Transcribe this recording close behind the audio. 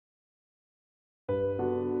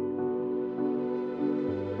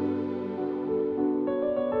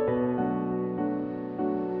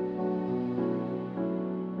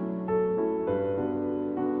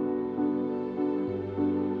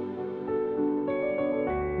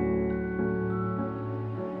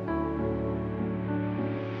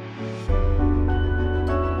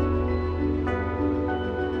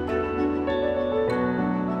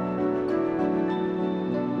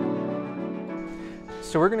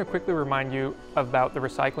So we're going to quickly remind you about the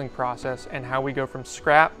recycling process and how we go from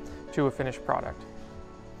scrap to a finished product.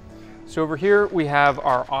 So over here we have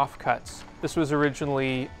our offcuts. This was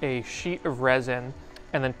originally a sheet of resin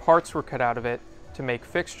and then parts were cut out of it to make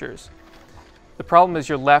fixtures. The problem is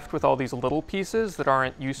you're left with all these little pieces that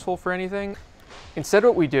aren't useful for anything. Instead,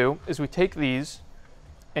 what we do is we take these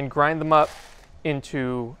and grind them up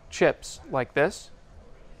into chips like this.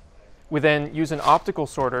 We then use an optical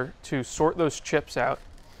sorter to sort those chips out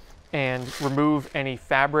and remove any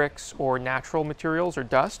fabrics or natural materials or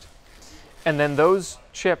dust. And then those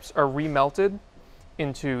chips are remelted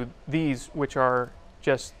into these, which are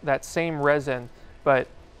just that same resin, but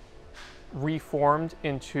reformed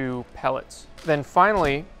into pellets. Then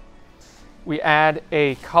finally, we add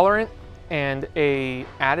a colorant and a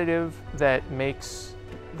additive that makes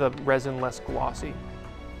the resin less glossy.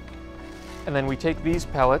 And then we take these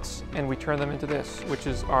pellets and we turn them into this, which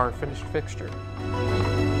is our finished fixture.